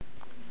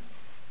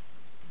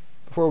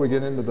Before we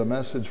get into the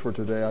message for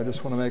today, I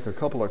just want to make a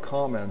couple of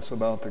comments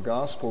about the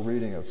gospel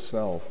reading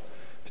itself.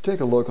 If you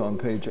take a look on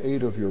page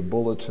 8 of your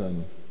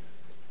bulletin,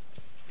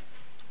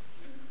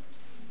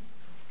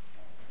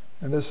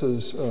 and this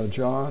is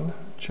John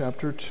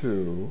chapter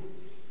 2,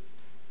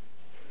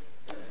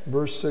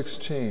 verse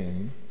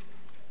 16.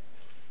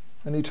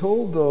 And he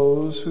told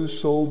those who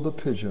sold the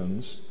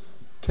pigeons,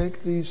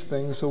 "Take these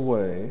things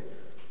away.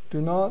 Do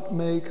not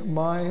make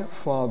my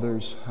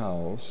Father's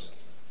house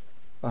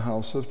a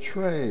house of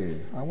trade."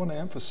 I want to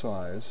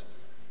emphasize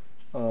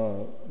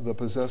the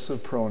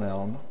possessive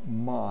pronoun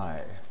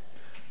my.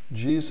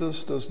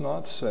 Jesus does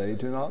not say,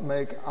 "Do not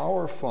make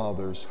our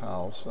Father's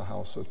house a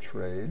house of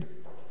trade."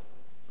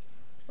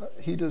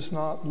 He does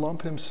not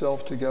lump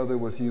himself together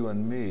with you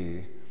and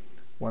me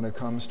when it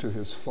comes to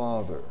his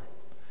Father.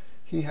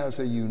 He has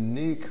a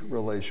unique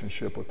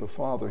relationship with the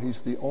Father.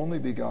 He's the only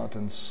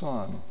begotten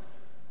Son.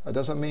 That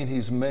doesn't mean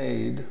he's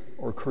made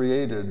or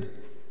created.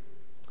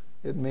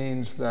 It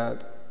means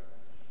that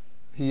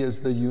he is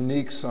the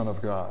unique Son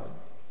of God.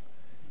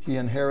 He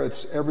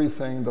inherits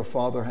everything the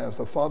Father has.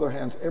 The Father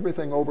hands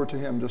everything over to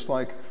him, just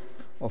like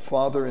a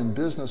father in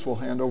business will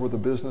hand over the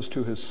business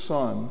to his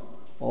son,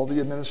 all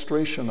the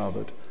administration of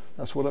it.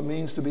 That's what it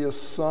means to be a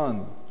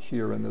son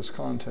here in this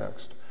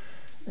context.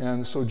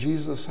 And so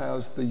Jesus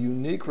has the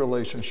unique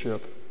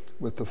relationship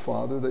with the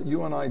Father that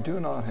you and I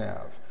do not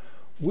have.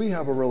 We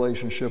have a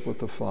relationship with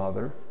the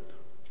Father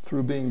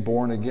through being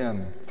born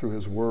again, through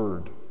his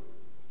Word.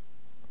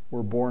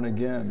 We're born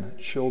again,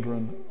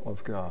 children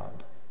of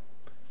God.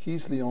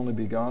 He's the only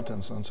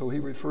begotten Son, so he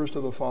refers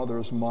to the Father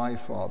as my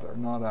Father,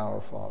 not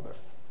our Father.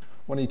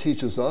 When he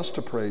teaches us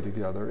to pray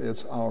together,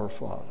 it's our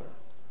Father.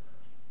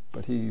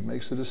 But he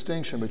makes a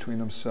distinction between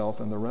himself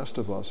and the rest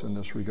of us in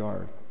this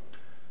regard.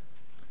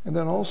 And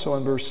then also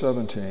in verse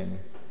 17,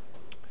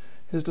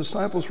 his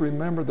disciples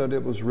remembered that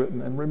it was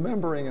written, and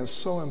remembering is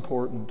so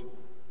important.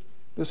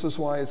 This is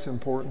why it's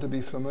important to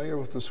be familiar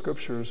with the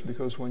Scriptures,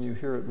 because when you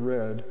hear it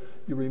read,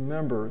 you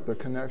remember the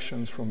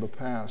connections from the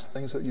past,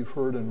 things that you've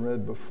heard and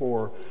read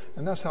before,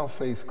 and that's how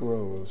faith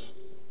grows.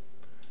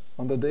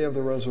 On the day of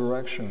the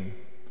resurrection,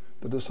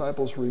 the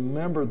disciples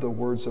remembered the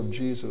words of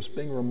Jesus,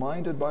 being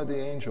reminded by the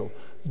angel,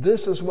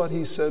 this is what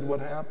he said would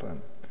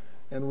happen.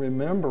 And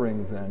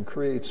remembering then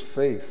creates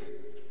faith.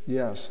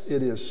 Yes,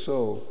 it is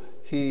so.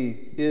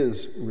 He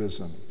is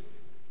risen.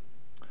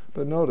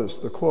 But notice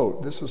the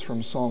quote. This is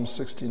from Psalm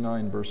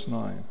 69, verse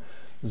 9.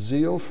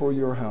 Zeal for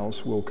your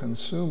house will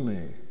consume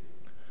me.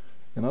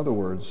 In other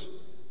words,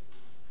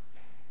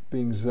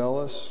 being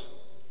zealous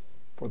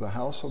for the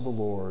house of the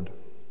Lord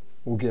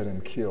will get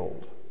him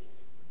killed.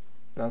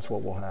 That's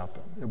what will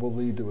happen. It will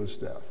lead to his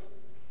death.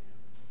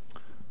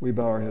 We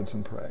bow our heads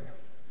and pray.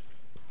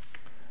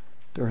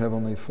 Dear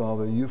Heavenly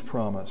Father, you've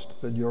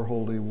promised that your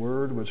holy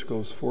word, which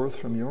goes forth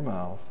from your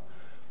mouth,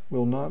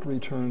 will not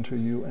return to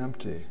you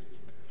empty,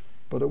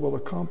 but it will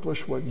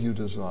accomplish what you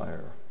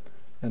desire,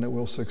 and it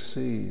will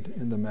succeed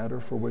in the matter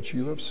for which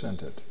you have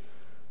sent it.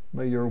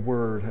 May your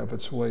word have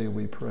its way,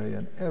 we pray,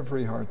 in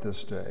every heart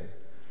this day,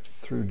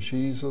 through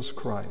Jesus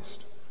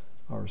Christ,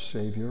 our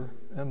Savior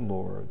and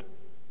Lord.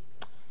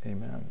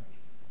 Amen.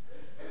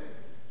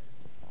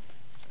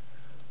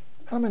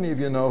 How many of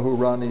you know who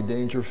Rodney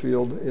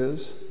Dangerfield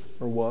is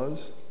or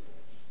was?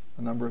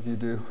 A number of you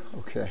do?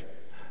 Okay,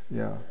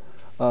 yeah.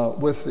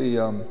 With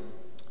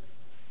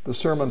the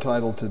sermon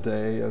title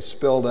today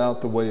spelled out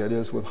the way it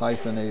is with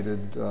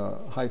hyphenated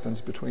hyphens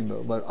between the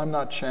letters. I'm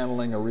not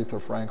channeling Aretha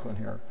Franklin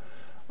here.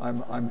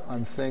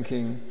 I'm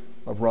thinking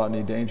of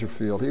Rodney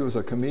Dangerfield. He was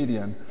a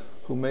comedian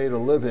who made a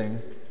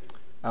living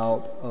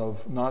out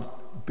of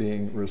not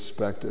being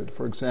respected.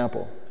 For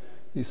example,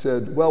 he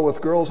said, well,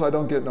 with girls I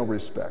don't get no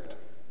respect.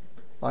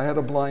 I had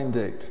a blind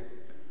date.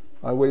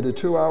 I waited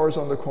 2 hours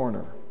on the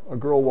corner. A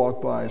girl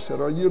walked by. I said,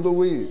 are you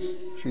Louise?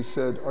 She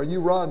said, are you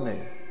Rodney?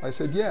 I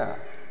said, yeah.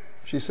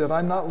 She said,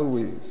 I'm not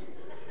Louise.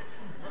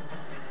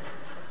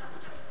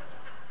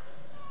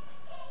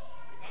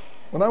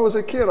 When I was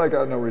a kid, I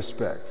got no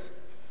respect.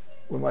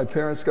 When my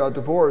parents got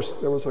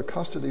divorced, there was a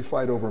custody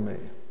fight over me,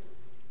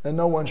 and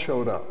no one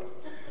showed up.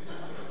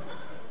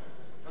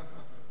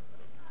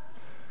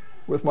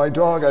 With my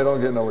dog, I don't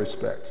get no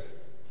respect.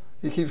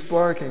 He keeps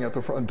barking at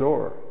the front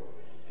door.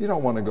 He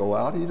don't want to go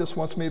out. He just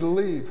wants me to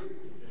leave.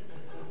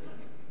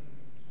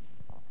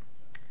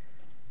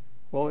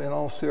 Well, in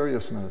all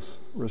seriousness,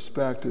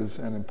 respect is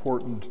an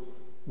important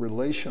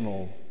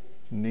relational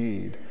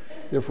need.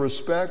 If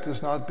respect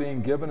is not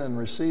being given and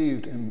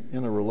received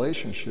in a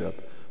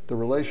relationship, the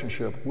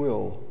relationship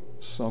will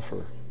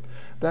suffer.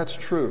 That's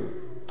true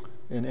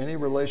in any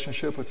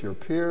relationship with your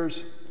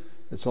peers.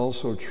 It's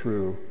also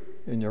true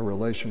in your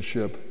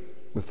relationship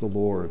with the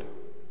Lord.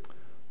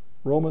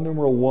 Roman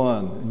numeral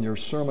 1 in your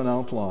sermon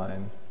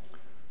outline,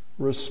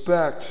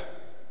 respect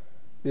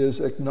is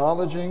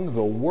acknowledging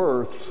the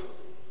worth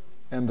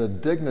and the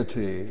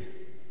dignity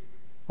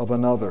of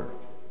another.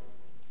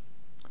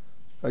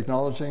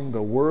 Acknowledging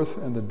the worth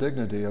and the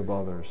dignity of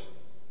others.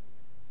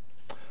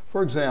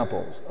 For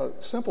example,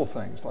 simple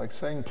things like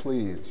saying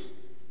please,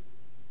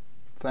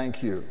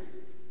 thank you,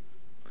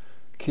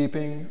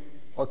 Keeping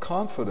a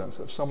confidence.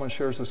 If someone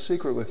shares a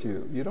secret with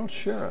you, you don't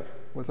share it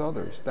with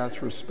others.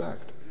 That's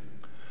respect.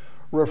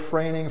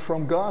 Refraining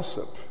from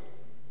gossip.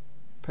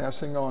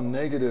 Passing on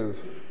negative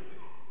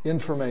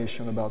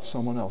information about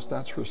someone else.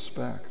 That's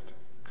respect.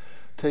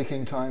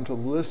 Taking time to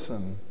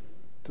listen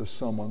to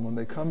someone when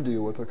they come to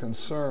you with a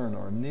concern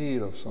or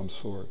need of some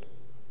sort.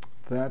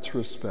 That's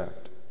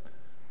respect.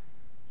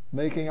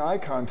 Making eye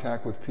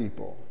contact with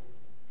people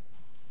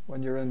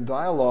when you're in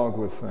dialogue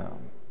with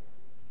them.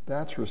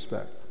 That's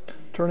respect.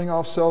 Turning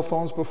off cell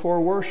phones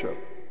before worship.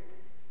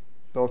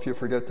 Though if you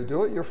forget to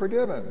do it, you're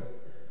forgiven.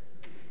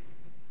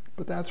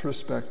 But that's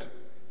respect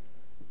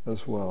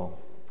as well.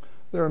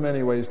 There are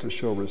many ways to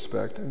show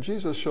respect, and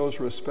Jesus shows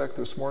respect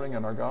this morning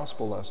in our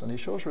gospel lesson. He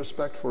shows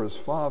respect for his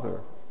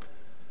Father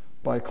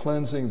by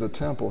cleansing the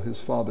temple,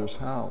 his Father's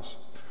house.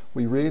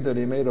 We read that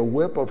he made a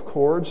whip of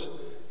cords.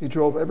 He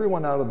drove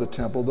everyone out of the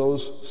temple,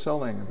 those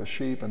selling the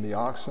sheep and the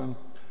oxen.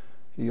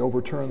 He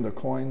overturned the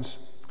coins.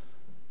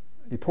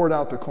 He poured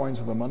out the coins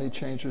of the money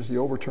changers. He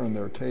overturned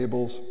their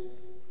tables.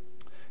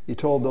 He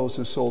told those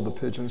who sold the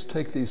pigeons,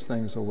 "Take these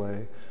things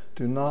away.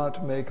 Do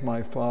not make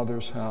my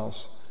Father's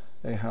house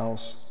a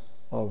house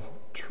of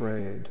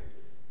trade."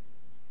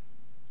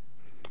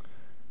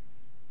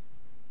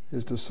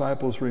 His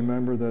disciples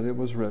remembered that it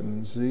was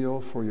written,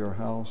 "Zeal for your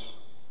house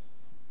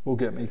will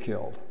get me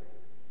killed."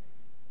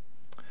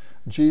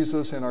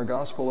 Jesus, in our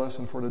gospel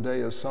lesson for today,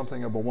 is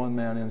something of a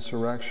one-man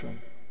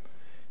insurrection.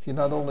 He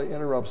not only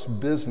interrupts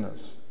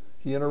business,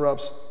 he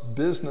interrupts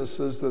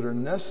businesses that are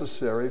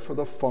necessary for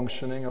the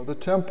functioning of the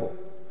temple.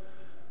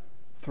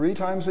 3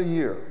 times a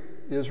year,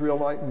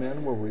 Israelite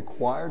men were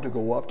required to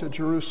go up to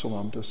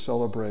Jerusalem to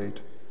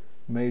celebrate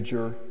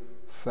major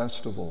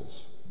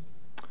festivals.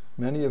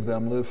 Many of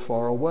them lived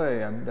far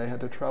away, and they had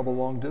to travel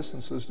long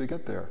distances to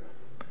get there.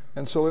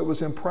 And so it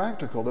was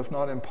impractical, if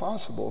not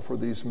impossible, for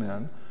these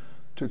men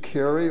to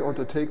carry or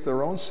to take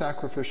their own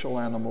sacrificial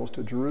animals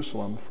to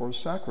Jerusalem for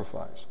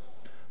sacrifice.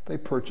 They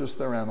purchased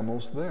their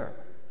animals there.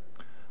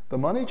 The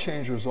money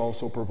changers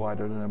also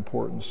provided an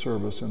important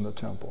service in the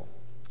temple.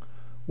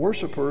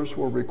 Worshippers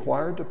were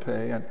required to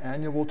pay an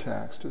annual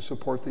tax to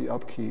support the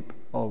upkeep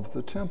of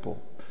the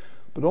temple.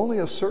 But only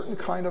a certain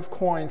kind of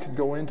coin could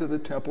go into the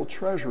temple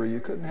treasury. You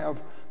couldn't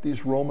have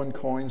these Roman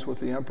coins with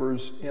the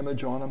emperor's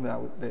image on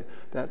them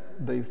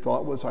that they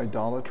thought was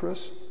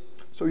idolatrous.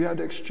 So you had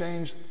to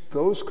exchange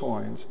those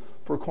coins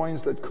for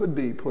coins that could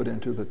be put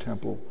into the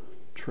temple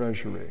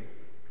treasury.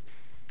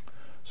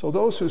 So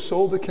those who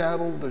sold the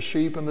cattle, the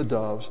sheep, and the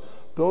doves,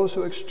 those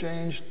who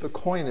exchanged the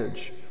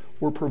coinage,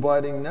 were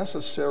providing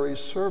necessary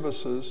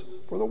services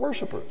for the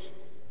worshipers.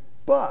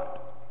 But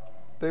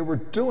they were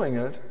doing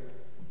it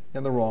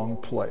in the wrong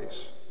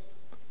place.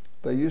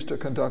 They used to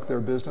conduct their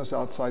business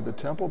outside the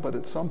temple, but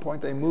at some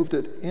point they moved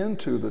it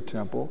into the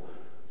temple,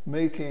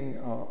 making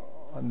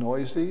a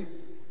noisy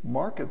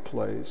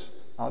marketplace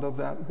out of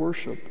that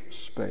worship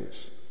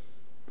space.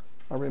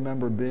 I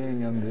remember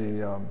being in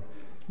the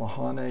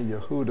Mahane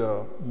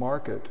Yehuda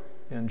market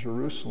in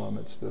Jerusalem.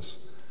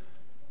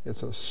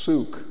 It's a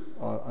souk,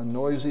 a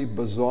noisy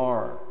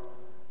bazaar.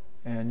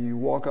 And you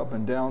walk up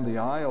and down the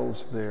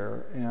aisles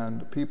there,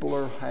 and people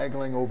are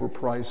haggling over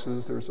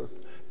prices.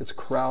 It's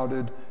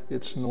crowded,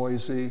 it's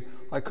noisy.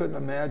 I couldn't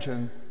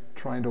imagine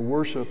trying to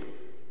worship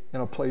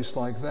in a place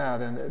like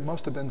that, and it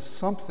must have been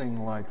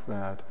something like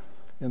that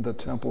in the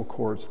temple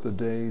courts the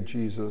day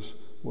Jesus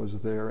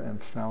was there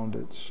and found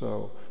it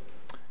so.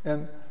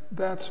 And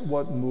that's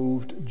what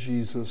moved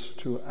Jesus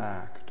to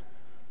act.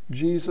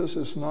 Jesus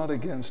is not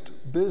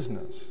against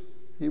business.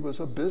 He was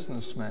a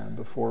businessman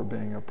before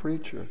being a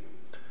preacher.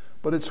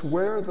 But it's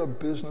where the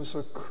business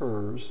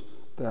occurs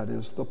that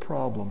is the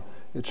problem.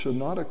 It should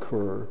not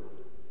occur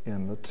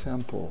in the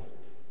temple.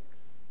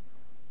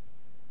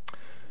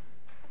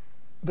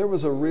 There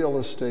was a real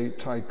estate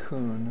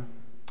tycoon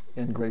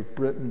in Great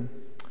Britain.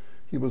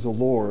 He was a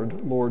Lord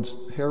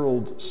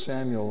Harold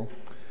Samuel,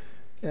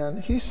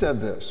 and he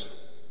said this.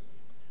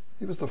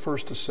 He was the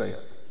first to say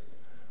it.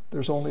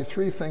 There's only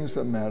 3 things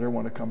that matter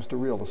when it comes to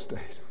real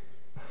estate.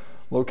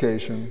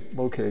 Location,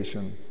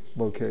 location,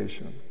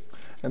 location.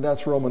 And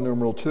that's Roman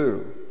numeral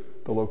 2,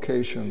 the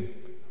location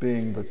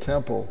being the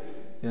temple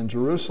in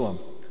Jerusalem.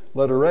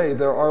 Letter A,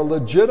 there are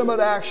legitimate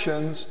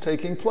actions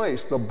taking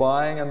place, the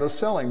buying and the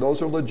selling.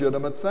 Those are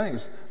legitimate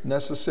things,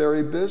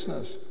 necessary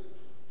business.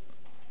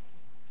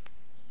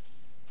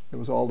 It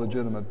was all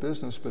legitimate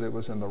business, but it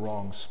was in the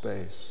wrong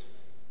space.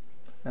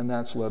 And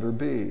that's letter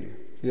B,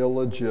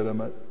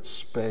 illegitimate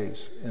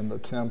space in the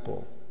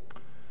temple.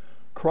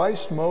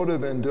 Christ's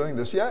motive in doing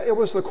this, it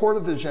was the court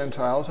of the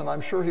Gentiles, and I'm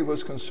sure he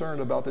was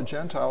concerned about the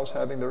Gentiles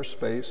having their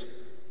space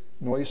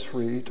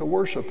noise-free to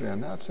worship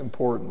in. That's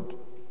important.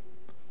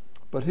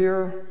 But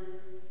here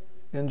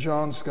in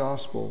John's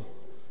Gospel,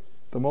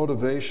 the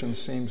motivation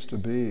seems to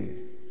be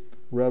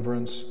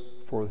reverence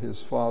for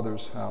his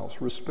Father's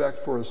house, respect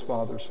for his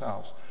Father's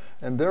house,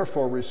 and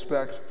therefore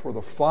respect for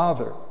the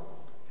Father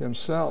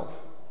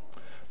himself.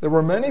 There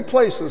were many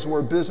places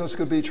where business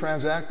could be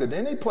transacted,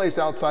 any place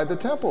outside the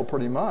temple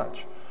pretty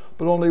much,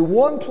 but only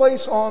one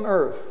place on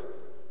earth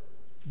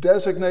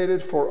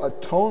designated for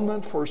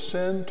atonement for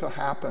sin to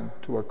happen,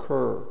 to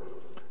occur.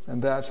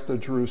 And that's the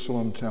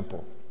Jerusalem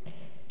temple.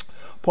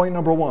 Point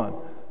number one,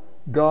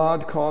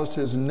 God caused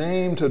his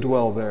name to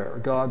dwell there.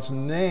 God's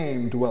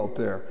name dwelt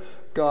there.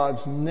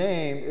 God's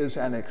name is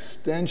an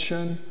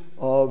extension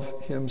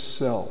of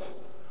himself.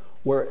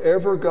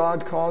 Wherever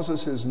God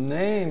causes his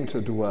name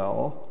to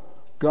dwell,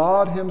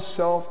 God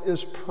himself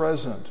is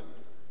present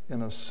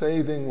in a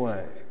saving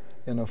way,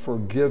 in a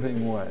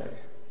forgiving way.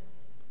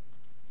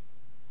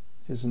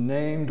 His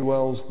name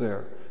dwells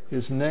there.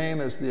 His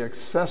name is the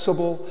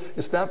accessible,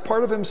 it's that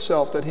part of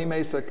himself that he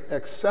makes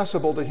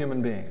accessible to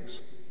human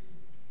beings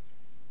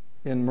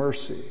in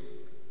mercy,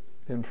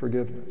 in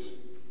forgiveness.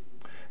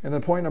 And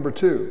then point number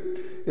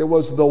two, it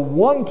was the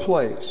one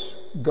place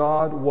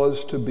God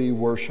was to be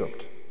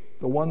worshiped,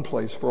 the one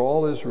place for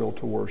all Israel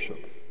to worship.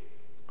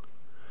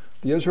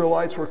 The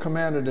Israelites were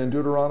commanded in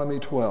Deuteronomy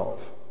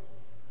 12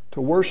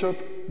 to worship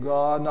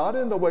God not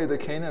in the way the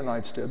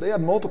Canaanites did. They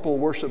had multiple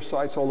worship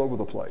sites all over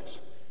the place,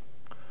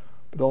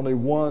 but only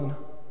one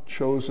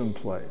chosen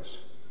place,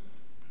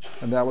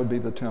 and that would be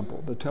the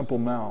Temple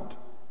Mount.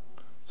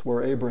 It's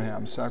where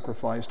Abraham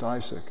sacrificed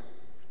Isaac.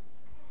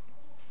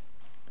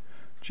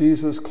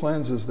 Jesus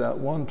cleanses that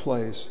one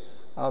place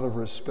out of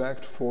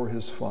respect for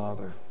his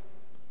Father.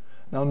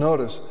 Now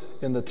notice,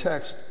 in the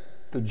text,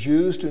 the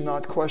Jews do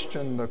not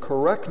question the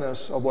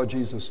correctness of what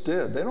Jesus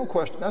did. They don't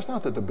question, that's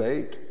not the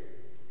debate.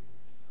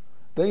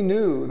 They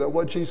knew that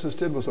what Jesus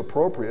did was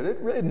appropriate.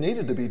 It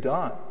needed to be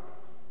done.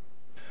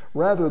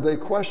 Rather, they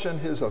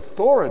questioned his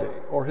authority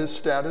or his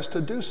status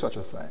to do such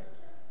a thing.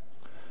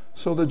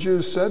 So the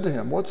Jews said to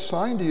him, "What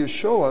sign do you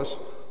show us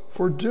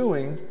for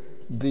doing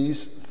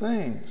these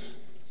things?"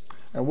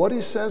 And what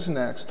he says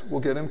next will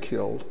get him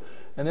killed,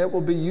 and it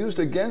will be used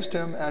against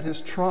him at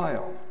his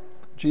trial.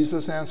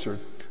 Jesus answered,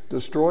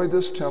 "Destroy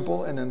this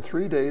temple, and in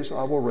 3 days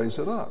I will raise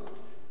it up."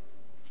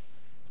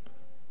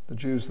 The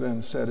Jews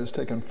then said, "It's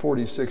taken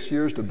 46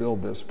 years to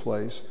build this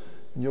place,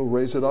 and you'll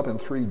raise it up in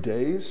 3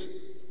 days?"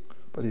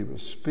 But he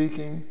was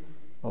speaking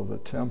of the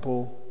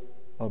temple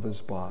of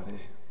his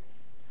body.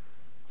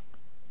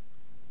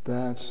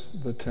 That's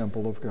the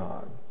temple of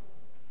God.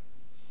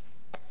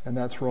 And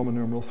that's Roman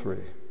numeral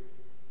 3.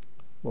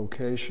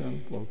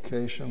 Location,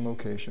 location,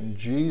 location.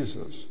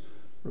 Jesus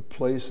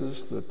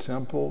replaces the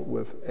temple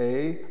with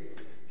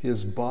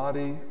his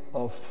body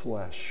of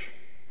flesh.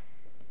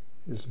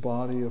 His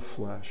body of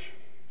flesh.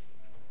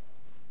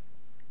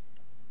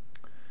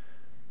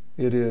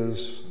 It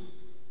is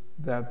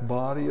that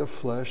body of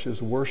flesh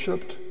is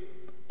worshipped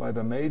by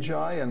the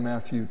Magi in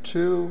Matthew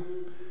 2.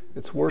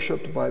 It's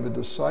worshipped by the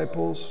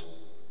disciples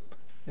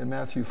in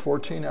Matthew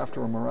 14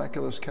 after a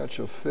miraculous catch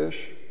of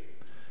fish.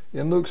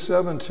 In Luke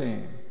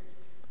 17,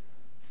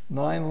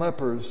 9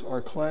 lepers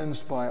are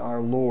cleansed by our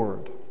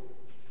Lord.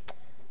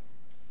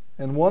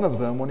 And one of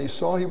them, when he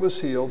saw he was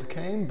healed,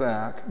 came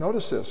back,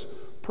 notice this,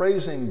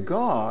 praising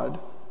God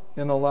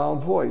in a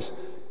loud voice.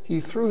 He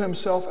threw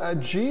himself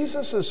at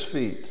Jesus'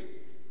 feet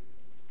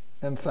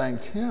and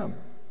thanked him,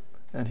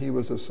 and he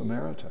was a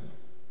Samaritan.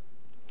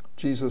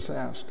 Jesus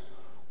asked,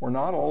 "Were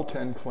not all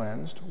 10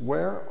 cleansed?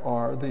 Where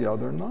are the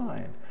other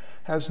 9?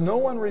 Has no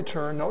one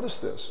returned," notice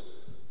this,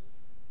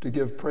 "to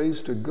give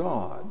praise to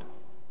God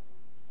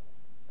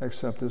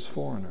except this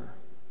foreigner?"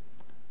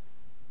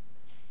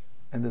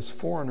 And this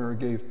foreigner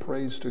gave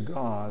praise to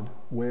God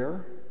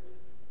where?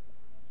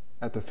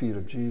 At the feet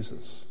of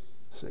Jesus.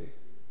 See?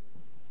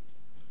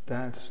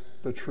 That's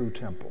the true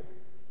temple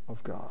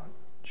of God,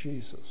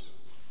 Jesus.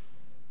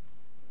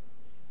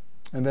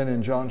 And then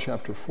in John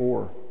chapter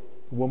 4,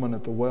 the woman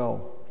at the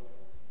well,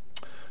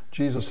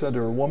 Jesus said to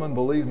her, "Woman,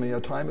 believe me,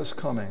 a time is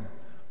coming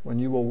when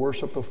you will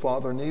worship the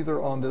Father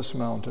neither on this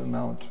mountain,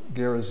 Mount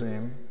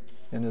Gerizim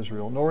in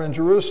Israel, nor in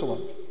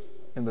Jerusalem,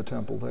 in the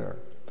temple there.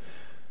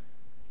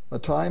 A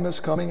time is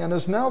coming and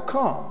has now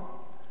come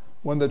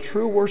when the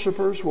true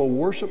worshipers will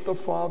worship the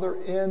Father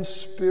in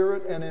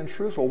spirit and in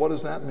truth." Well, what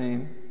does that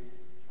mean?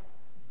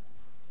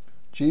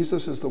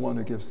 Jesus is the one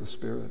who gives the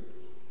Spirit,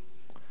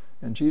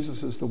 and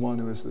Jesus is the one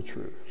who is the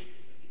truth.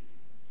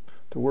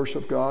 To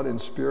worship God in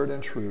spirit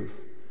and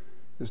truth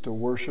is to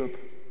worship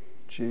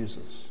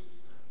Jesus,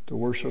 to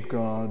worship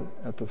God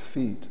at the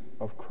feet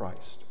of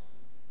Christ.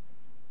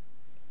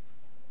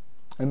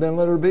 And then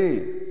letter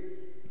B,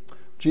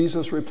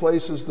 Jesus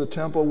replaces the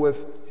temple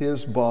with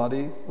his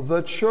body,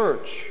 the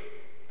church.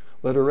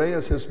 Letter A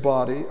is his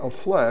body of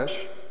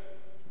flesh.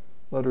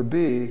 Letter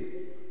B,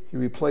 he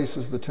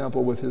replaces the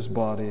temple with his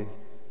body,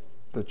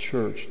 the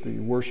church, the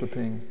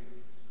worshiping,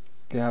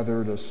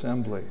 gathered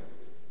assembly.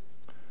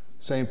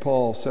 St.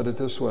 Paul said it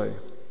this way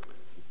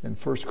in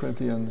 1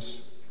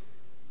 Corinthians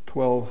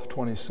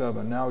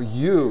 12:27. Now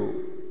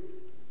you,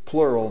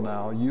 plural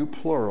now, you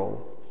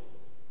plural,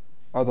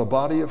 are the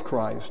body of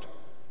Christ,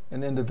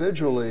 and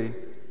individually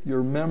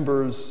you're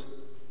members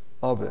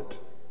of it.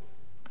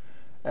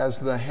 As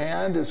the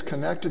hand is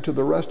connected to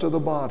the rest of the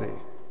body,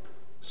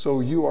 so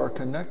you are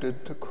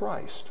connected to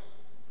Christ.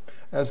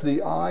 As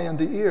the eye and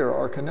the ear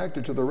are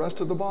connected to the rest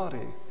of the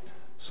body,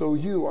 so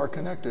you are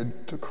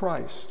connected to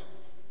Christ.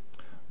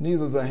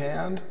 Neither the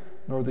hand,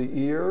 nor the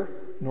ear,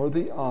 nor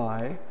the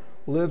eye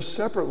live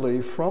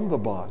separately from the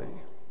body.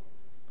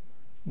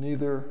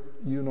 Neither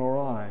you nor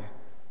I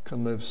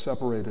can live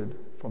separated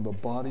from the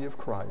body of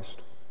Christ,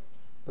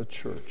 the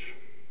church.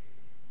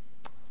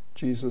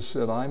 Jesus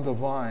said, I'm the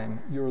vine,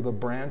 you're the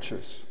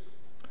branches.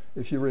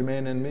 If you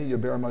remain in me, you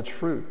bear much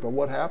fruit. But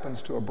what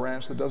happens to a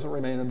branch that doesn't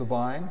remain in the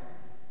vine?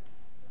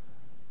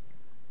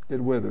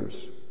 It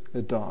withers,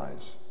 it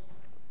dies.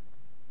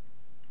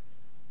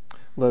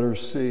 Letter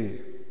C.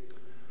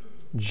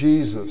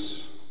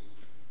 Jesus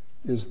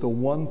is the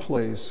one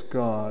place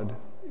God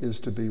is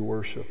to be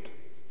worshiped.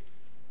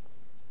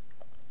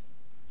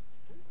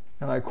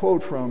 And I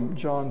quote from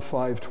John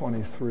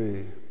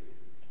 5:23,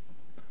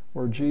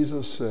 where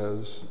Jesus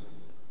says,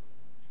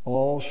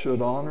 all should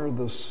honor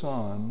the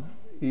Son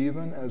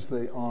even as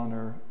they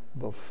honor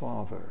the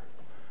Father.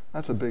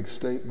 That's a big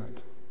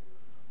statement.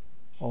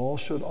 All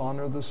should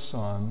honor the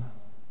Son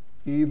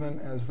even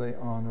as they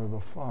honor the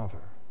Father.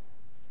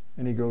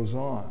 And he goes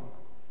on,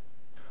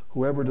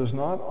 whoever does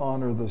not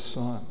honor the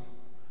Son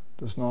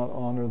does not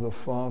honor the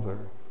Father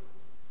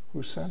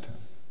who sent him.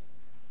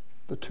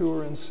 The two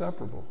are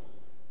inseparable.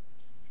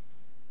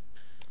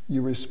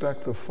 You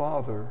respect the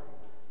Father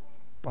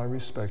by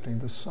respecting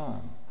the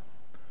Son.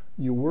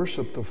 You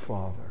worship the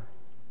Father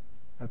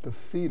at the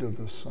feet of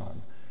the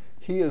Son.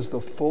 He is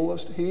the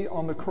fullest, he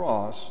on the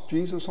cross,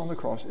 Jesus on the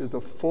cross, is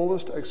the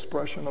fullest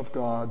expression of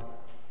God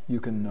you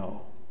can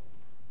know.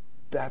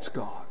 That's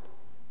God.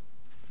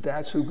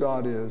 That's who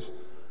God is.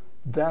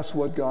 That's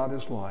what God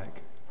is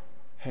like,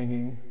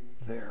 hanging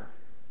there.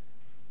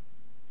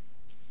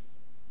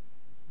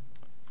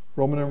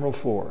 Roman numeral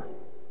 4.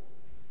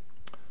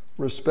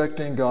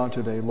 Respecting God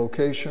today.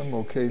 Location,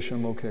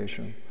 location,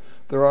 location.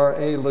 There are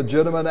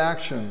legitimate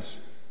actions,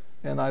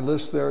 and I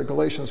list there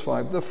Galatians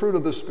 5, the fruit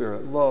of the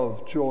Spirit,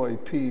 love, joy,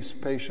 peace,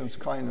 patience,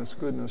 kindness,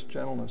 goodness,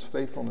 gentleness,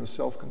 faithfulness,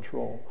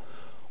 self-control.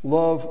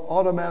 Love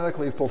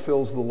automatically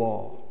fulfills the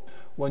law.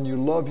 When you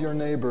love your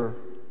neighbor,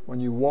 when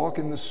you walk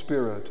in the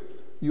Spirit,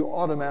 you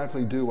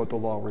automatically do what the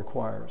law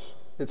requires.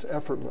 It's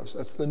effortless.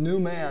 That's the new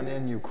man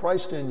in you,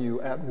 Christ in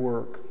you at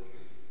work.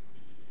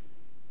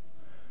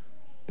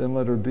 Then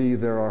letter B,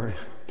 there are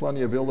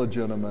plenty of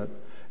illegitimate.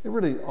 It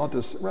really ought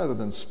to, rather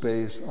than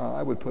space,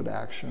 I would put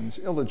actions,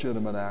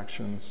 illegitimate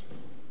actions.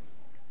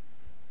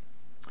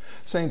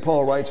 St.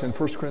 Paul writes in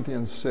 1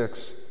 Corinthians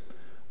 6,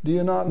 do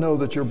you not know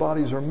that your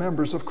bodies are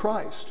members of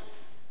Christ?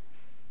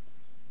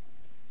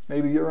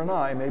 Maybe you're an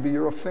eye, maybe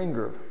you're a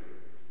finger.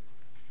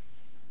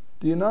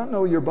 Do you not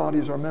know your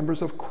bodies are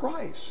members of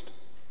Christ?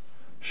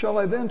 Shall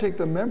I then take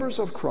the members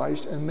of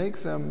Christ and make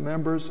them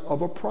members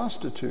of a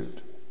prostitute?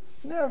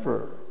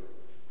 Never.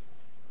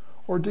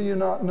 Or do you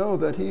not know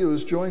that he who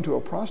is joined to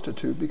a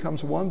prostitute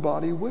becomes one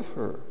body with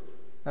her?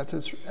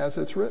 As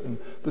it's written,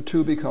 the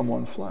two become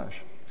one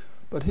flesh.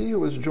 But he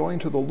who is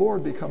joined to the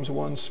Lord becomes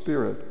one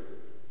spirit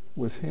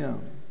with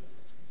him.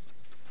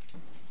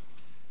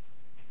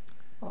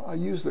 I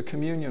use the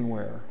communion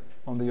ware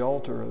on the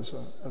altar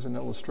as an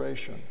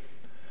illustration.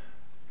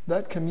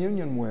 That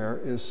communion ware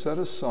is set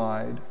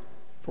aside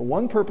for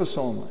one purpose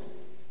only.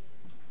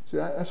 See,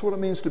 that's what it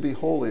means to be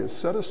holy. It's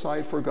set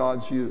aside for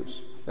God's use.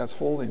 That's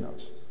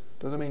holiness.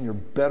 Doesn't mean you're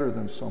better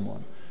than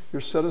someone.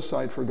 You're set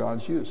aside for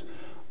God's use.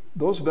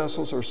 Those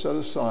vessels are set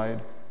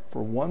aside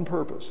for one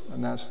purpose,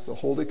 and that's the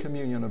holy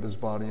communion of his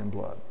body and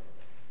blood.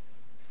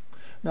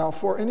 Now,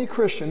 for any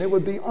Christian, it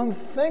would be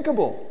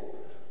unthinkable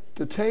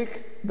to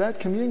take that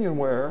communion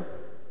ware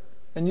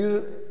and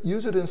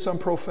use it in some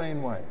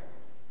profane way.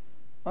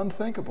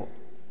 Unthinkable.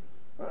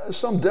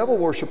 Some devil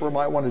worshiper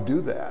might want to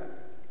do that.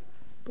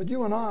 But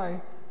you and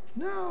I,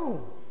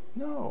 no,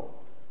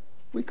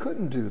 we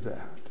couldn't do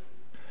that.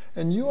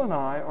 And you and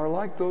I are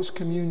like those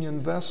communion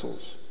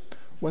vessels.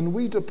 When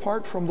we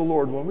depart from the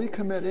Lord, when we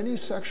commit any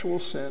sexual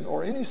sin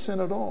or any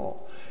sin at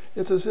all,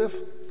 it's as if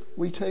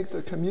we take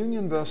the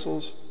communion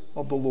vessels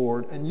of the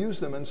Lord and use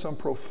them in some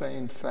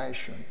profane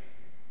fashion.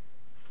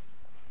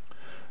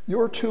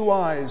 Your two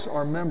eyes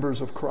are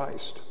members of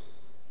Christ.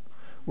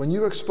 When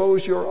you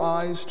expose your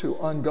eyes to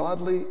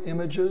ungodly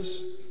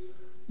images,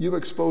 you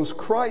expose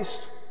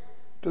Christ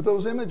to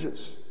those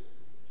images.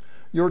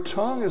 Your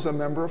tongue is a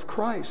member of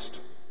Christ.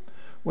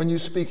 When you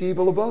speak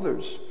evil of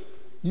others,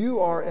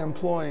 you are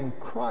employing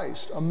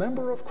Christ, a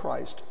member of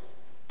Christ,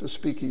 to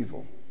speak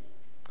evil.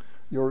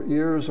 Your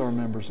ears are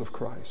members of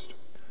Christ.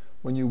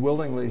 When you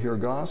willingly hear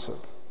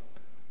gossip,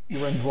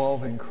 you're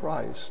involving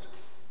Christ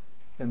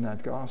in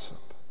that gossip.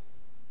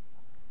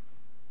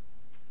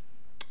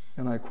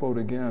 And I quote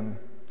again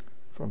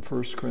from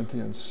 1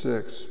 Corinthians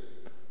 6,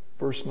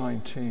 verse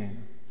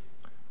 19.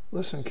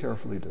 Listen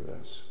carefully to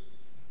this.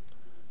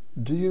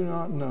 Do you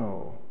not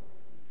know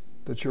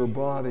that your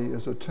body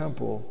is a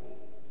temple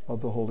of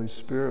the Holy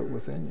Spirit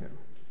within you?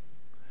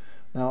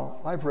 Now,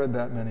 I've read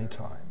that many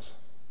times,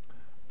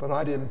 but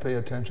I didn't pay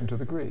attention to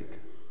the Greek.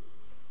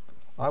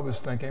 I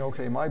was thinking,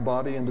 okay, my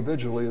body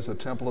individually is a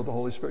temple of the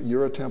Holy Spirit.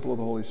 You're a temple of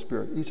the Holy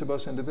Spirit. Each of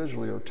us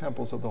individually are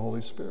temples of the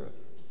Holy Spirit.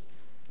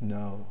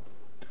 No,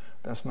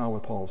 that's not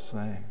what Paul's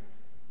saying.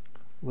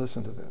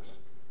 Listen to this.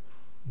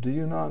 Do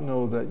you not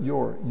know that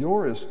your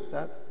is,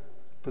 that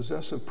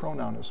possessive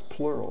pronoun is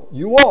plural.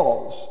 You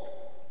all's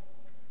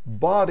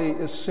body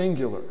is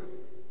singular.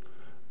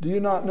 Do you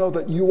not know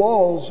that you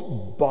all's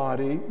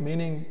body,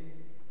 meaning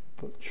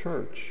the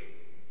church,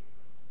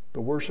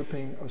 the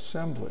worshiping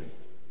assembly,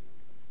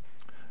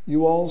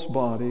 you all's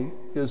body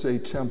is a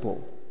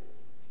temple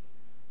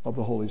of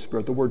the Holy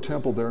Spirit. The word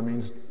temple there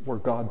means where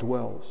God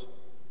dwells,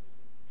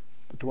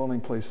 the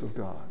dwelling place of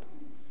God.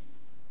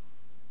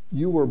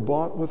 You were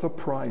bought with a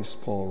price,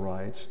 Paul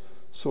writes,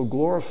 so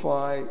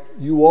glorify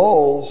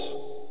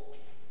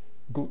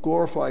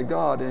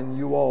God in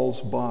you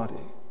all's body,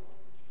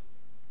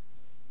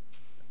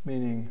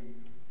 meaning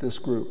this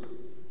group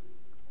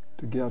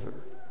together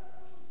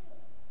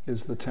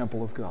is the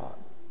temple of God.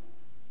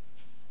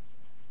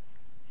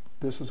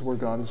 This is where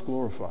God is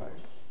glorified,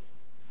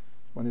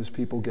 when his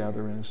people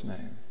gather in his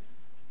name.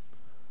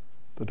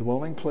 The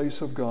dwelling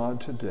place of God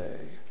today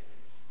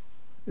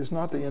is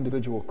not the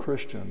individual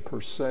Christian per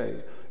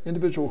se.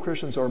 Individual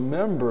Christians are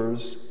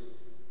members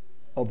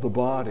of the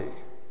body,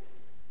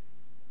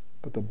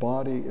 but the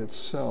body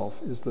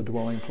itself is the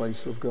dwelling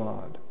place of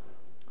God,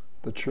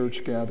 the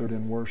church gathered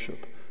in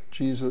worship.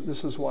 Jesus,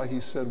 this is why he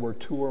said, where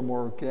two or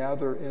more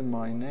gather in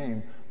my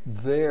name,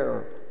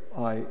 there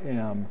I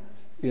am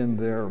in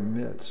their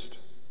midst.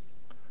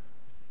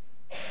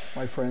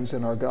 My friends,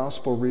 in our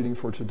gospel reading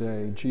for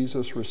today,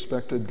 Jesus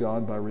respected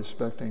God by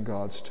respecting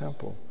God's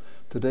temple.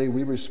 Today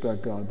we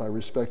respect God by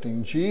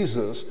respecting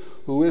Jesus,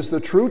 who is the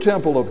true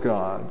temple of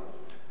God.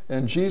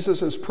 And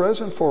Jesus is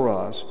present for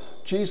us.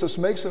 Jesus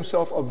makes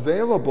himself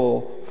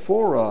available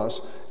for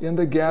us in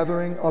the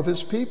gathering of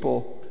his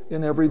people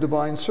in every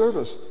divine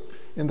service.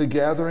 In the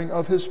gathering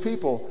of his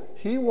people,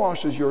 he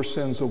washes your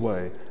sins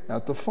away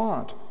at the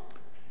font.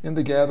 In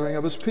the gathering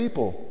of his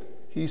people,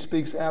 he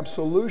speaks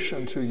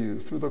absolution to you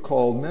through the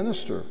called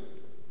minister.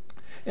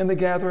 In the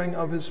gathering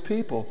of his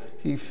people,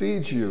 he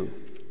feeds you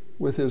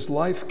with his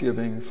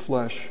life-giving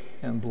flesh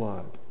and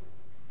blood.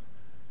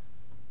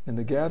 In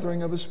the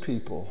gathering of his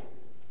people,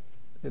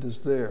 it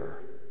is there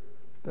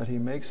that he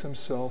makes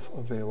himself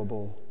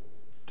available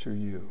to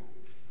you.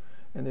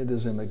 And it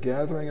is in the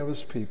gathering of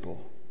his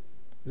people,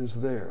 it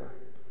is there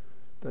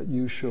that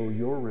you show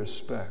your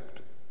respect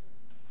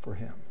for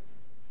him.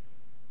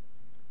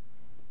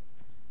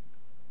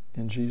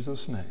 In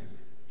Jesus' name,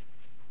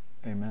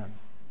 amen.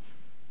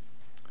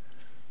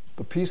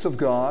 The peace of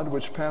God,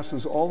 which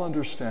passes all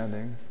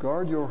understanding,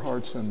 guard your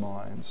hearts and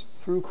minds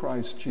through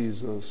Christ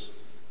Jesus.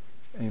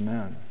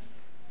 Amen.